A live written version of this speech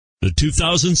The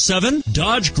 2007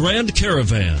 Dodge Grand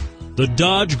Caravan. The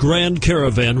Dodge Grand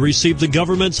Caravan received the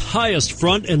government's highest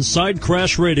front and side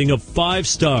crash rating of 5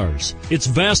 stars. Its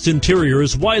vast interior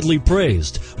is widely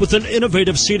praised, with an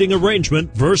innovative seating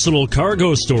arrangement, versatile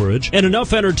cargo storage, and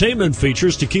enough entertainment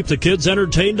features to keep the kids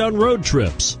entertained on road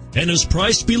trips. And is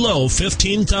priced below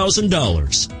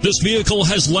 $15,000. This vehicle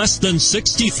has less than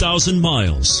 60,000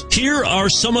 miles. Here are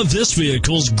some of this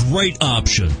vehicle's great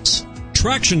options: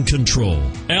 traction control,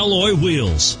 alloy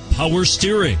wheels, power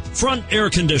steering, front air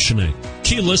conditioning,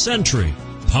 keyless entry,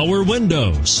 power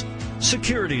windows,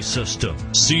 security system,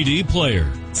 CD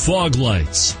player, fog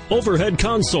lights, overhead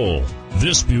console.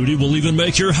 This beauty will even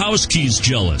make your house keys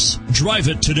jealous. Drive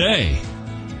it today.